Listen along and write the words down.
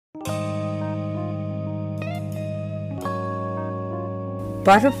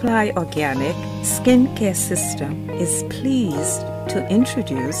Butterfly Organic Skincare System is pleased to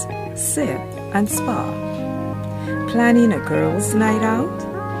introduce Sip and Spa. Planning a girls' night out,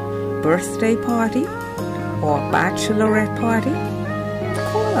 birthday party, or bachelorette party?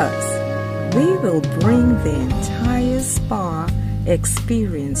 Call us. We will bring the entire spa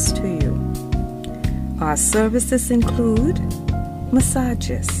experience to you. Our services include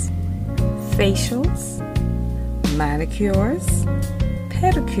massages, facials, manicures,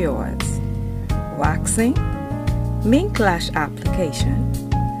 pedicures, waxing, mink lash application,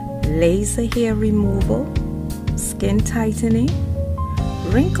 laser hair removal, skin tightening,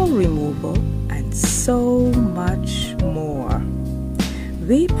 wrinkle removal, and so much more.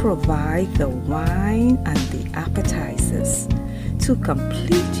 We provide the wine and the appetizers to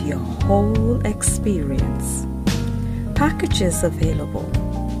complete your whole experience. Packages available.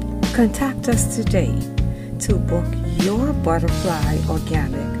 Contact us today to book your Butterfly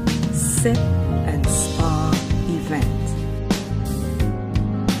Organic Sip